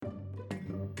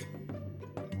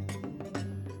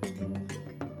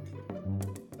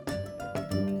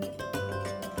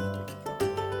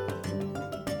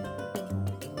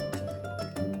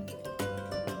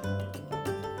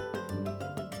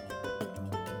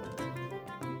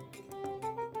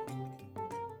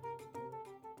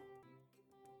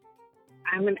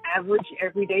I'm an average,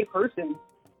 everyday person.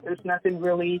 There's nothing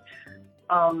really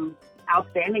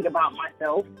outstanding about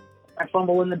myself. I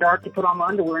fumble in the dark to put on my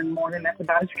underwear in the morning. That's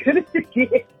about as good as it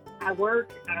gets. I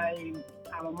work. I'm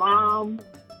a mom.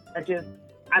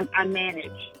 I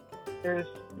manage. There's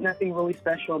nothing really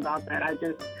special about that.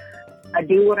 I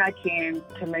do what I can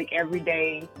to make every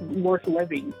day worth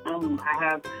living. I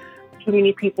have too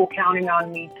many people counting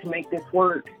on me to make this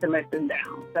work to let them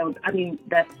down. So,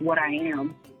 that's what I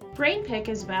am. Brain Pick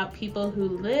is about people who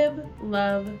live,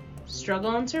 love,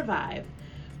 struggle, and survive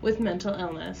with mental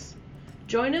illness.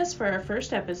 Join us for our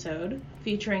first episode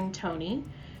featuring Tony,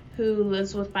 who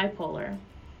lives with bipolar.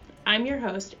 I'm your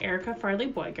host, Erica Farley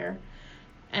Boiger,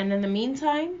 and in the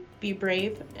meantime, be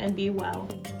brave and be well.